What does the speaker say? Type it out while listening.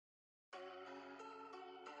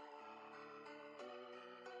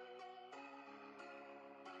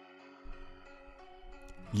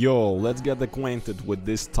Yo, let's get acquainted with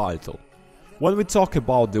this title. When we talk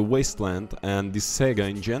about the Wasteland and this saga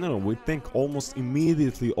in general, we think almost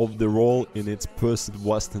immediately of the role in its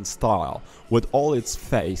post-Western style, with all its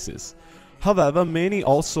phases. However, many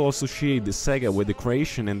also associate the saga with the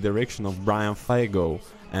creation and direction of Brian Fago,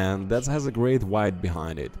 and that has a great why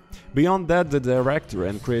behind it. Beyond that, the director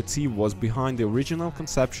and creative was behind the original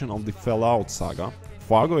conception of the Fallout saga.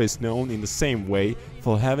 Fago is known in the same way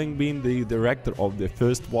for having been the director of the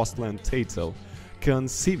first Wasteland title,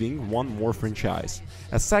 conceiving one more franchise.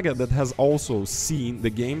 A saga that has also seen the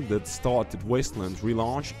game that started Wasteland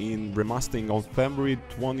relaunch in remastering on February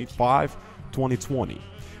 25, 2020.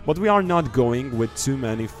 But we are not going with too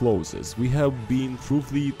many flaws. We have been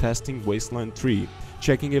truthfully testing Wasteland 3,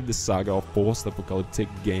 checking if the saga of post-apocalyptic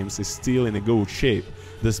games is still in a good shape,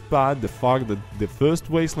 despite the fact that the first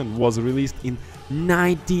Wasteland was released in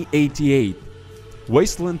 1988.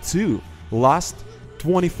 Wasteland 2 last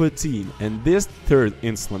 2013, and this third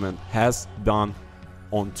installment has done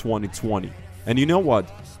on 2020. And you know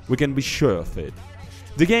what? We can be sure of it.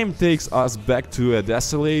 The game takes us back to a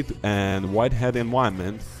desolate and white-hat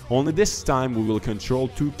environment, only this time we will control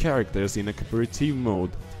two characters in a cooperative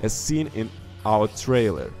mode as seen in our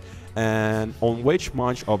trailer, and on which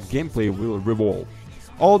much of gameplay will revolve.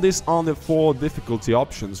 All this on the 4 difficulty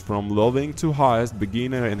options from lowing to highest,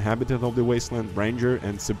 beginner, inhabitant of the wasteland, ranger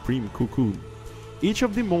and supreme cocoon. Each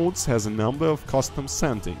of the modes has a number of custom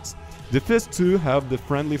settings. The first 2 have the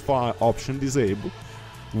friendly fire option disabled,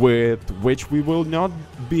 with which we will not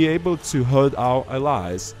be able to hurt our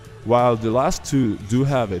allies, while the last 2 do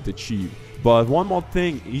have it achieved. But one more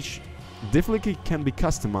thing, each difficulty can be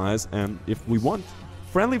customized, and if we want,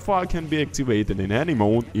 friendly fire can be activated in any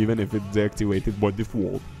mode, even if it's deactivated by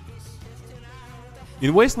default.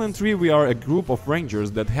 In Wasteland 3 we are a group of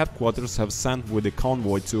rangers that headquarters have sent with a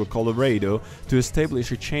convoy to Colorado to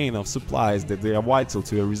establish a chain of supplies that they are vital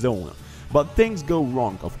to Arizona. But things go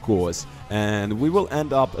wrong, of course, and we will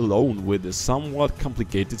end up alone with a somewhat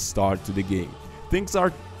complicated start to the game. Things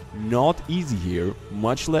are not easy here,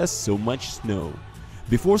 much less so much snow.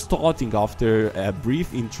 Before starting, after a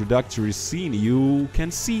brief introductory scene, you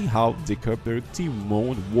can see how the cooperative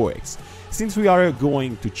mode works, since we are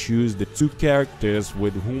going to choose the 2 characters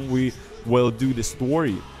with whom we will do the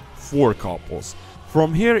story, 4 couples.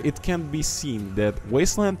 From here it can be seen that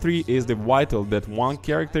Wasteland 3 is the vital that one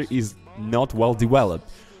character is not well developed,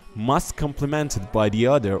 must complemented by the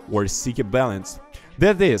other or seek a balance.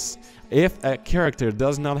 That is, if a character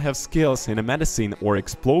does not have skills in a medicine or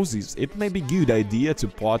explosives, it may be a good idea to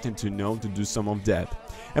partner to know to do some of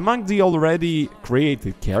that. Among the already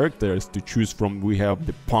created characters to choose from, we have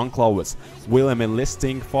the punk lovers, William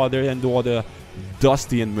enlisting father and daughter,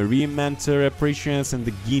 Dusty and Marie mentor apparitions, and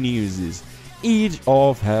the geniuses. Each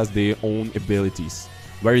of has their own abilities,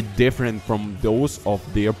 very different from those of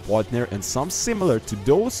their partner and some similar to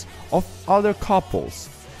those of other couples.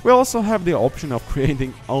 We also have the option of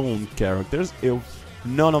creating own characters if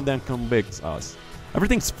none of them convicts us.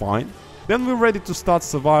 Everything's fine, then we're ready to start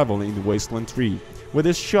survival in Wasteland 3. With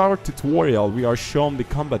this short tutorial we are shown the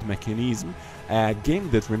combat mechanism, a game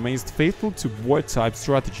that remains faithful to war type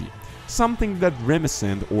strategy, something that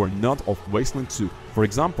reminiscent or not of Wasteland 2, for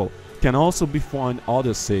example, can also be found in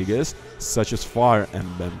other sagas such as Fire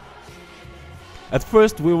Emblem. At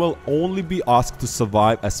first we will only be asked to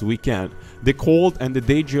survive as we can. The cold and the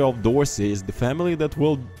danger of Dorsey is the family that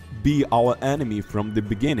will be our enemy from the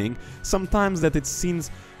beginning, sometimes that it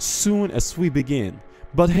seems soon as we begin.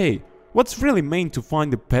 But hey, what's really meant to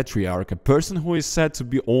find the Patriarch, a person who is said to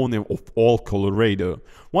be owner of all Colorado?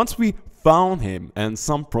 Once we found him, and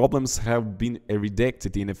some problems have been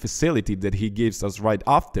erected in a facility that he gives us right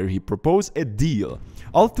after he proposed a deal.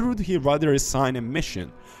 All through he rather assign a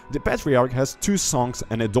mission. The Patriarch has 2 sons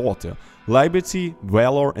and a daughter, Liberty,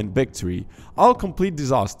 Valor and Victory, all complete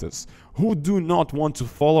disasters, who do not want to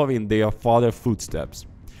follow in their father's footsteps.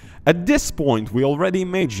 At this point we already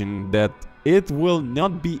imagine that it will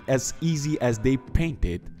not be as easy as they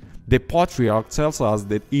painted. The Patriarch tells us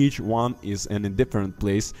that each one is in a different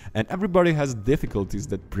place and everybody has difficulties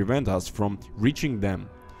that prevent us from reaching them,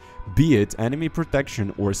 be it enemy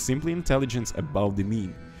protection or simply intelligence above the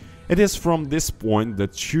mean. It is from this point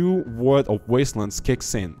that true World of Wastelands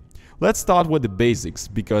kicks in. Let's start with the basics,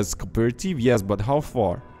 because cooperative yes, but how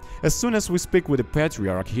far? As soon as we speak with the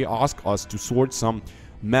Patriarch, he asks us to sort some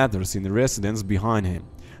matters in the residence behind him.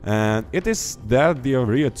 And it is that the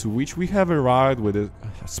area to which we have arrived with a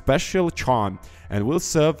special charm and will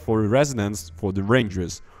serve for residence for the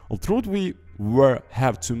rangers. Although we will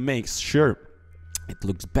have to make sure it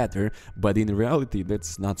looks better, but in reality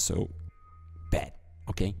that's not so bad,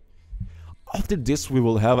 okay? After this we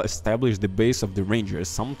will have established the base of the Rangers,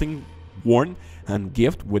 something worn and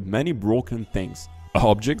gifted with many broken things,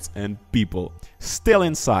 objects and people still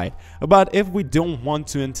inside. But if we don't want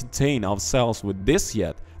to entertain ourselves with this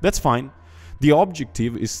yet, that's fine. The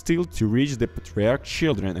objective is still to reach the Patriarch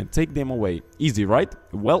children and take them away. Easy, right?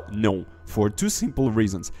 Well, no, for two simple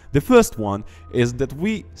reasons. The first one is that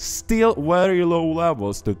we still very low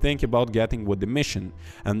levels to think about getting with the mission,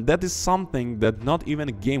 and that is something that not even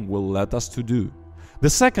a game will let us to do. The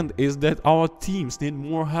second is that our teams need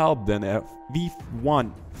more help than a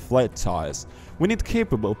V1 flat tires. We need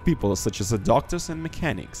capable people such as doctors and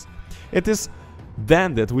mechanics. It is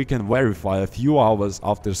then that we can verify a few hours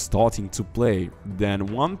after starting to play. Then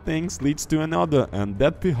one thing leads to another, and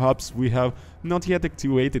that perhaps we have not yet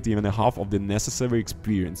activated even a half of the necessary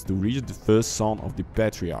experience to reach the first son of the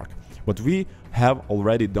Patriarch. But we have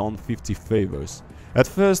already done 50 favors. At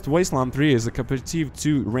first, Wasteland 3 is a competitive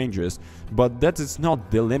 2 Rangers, but that is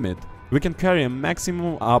not the limit. We can carry a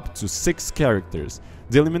maximum up to 6 characters.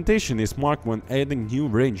 The limitation is marked when adding new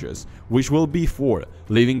Rangers, which will be 4,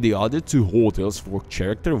 leaving the other 2 hotels for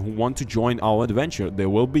characters who want to join our adventure. There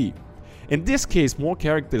will be. In this case, more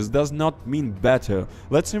characters does not mean better.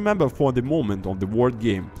 Let's remember for the moment of the word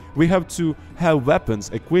game. We have to have weapons,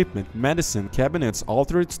 equipment, medicine, cabinets,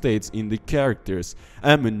 altered states in the characters,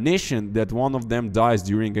 ammunition that one of them dies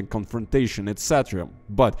during a confrontation, etc.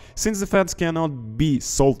 But since the facts cannot be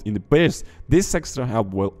solved in the past, this extra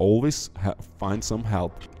help will always find some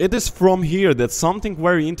help. It is from here that something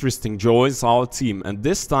very interesting joins our team, and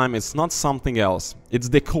this time it's not something else. It's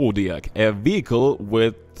the Kodiak, a vehicle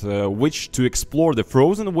with which to explore the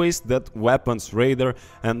frozen waste that weapons radar,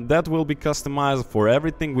 and that will be customized for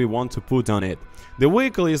everything we want to put on it. The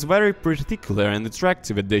vehicle is very particular and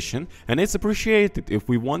attractive addition, and it's appreciated if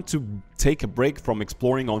we want to take a break from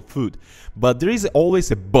exploring on foot. But there is always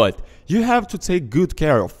a but. You have to take good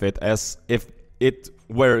care of it, as if it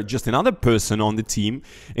were just another person on the team.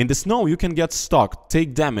 In the snow you can get stuck,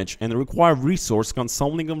 take damage and require resource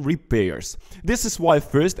consuming repairs. This is why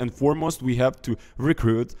first and foremost we have to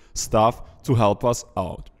recruit staff to help us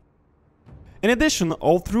out. In addition,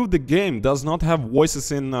 all through the game does not have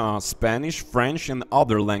voices in Spanish, French and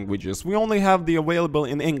other languages. We only have the available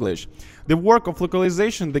in English. The work of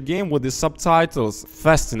localization the game with the subtitles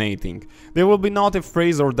fascinating. There will be not a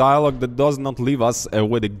phrase or dialogue that does not leave us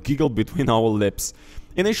with a giggle between our lips.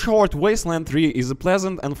 In a short, Wasteland 3 is a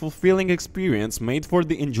pleasant and fulfilling experience made for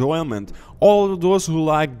the enjoyment all of those who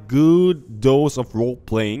like good dose of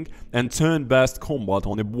role-playing and turn-based combat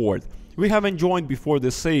on a board. We have enjoyed before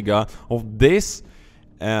the saga of this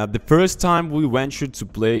the first time we ventured to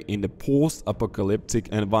play in the post-apocalyptic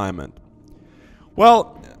environment.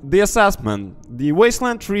 Well, the assessment. The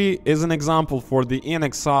Wasteland 3 is an example for the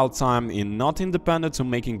in-exile time in not independent to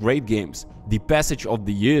making great games. The passage of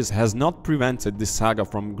the years has not prevented the saga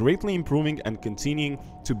from greatly improving and continuing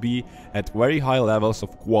to be at very high levels of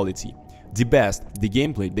quality. The best, the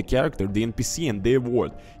gameplay, the character, the NPC and their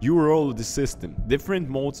world, your role of the system, different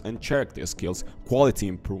modes and character skills, quality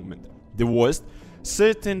improvement. The worst,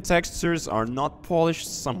 certain textures are not polished,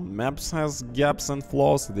 some maps has gaps and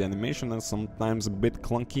flaws, the animation is sometimes a bit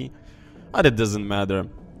clunky, but it doesn't matter.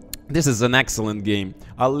 This is an excellent game.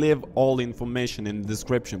 I'll leave all the information in the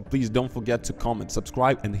description. Please don't forget to comment,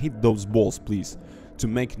 subscribe and hit those balls please to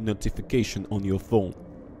make notification on your phone.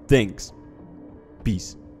 Thanks.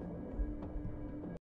 Peace.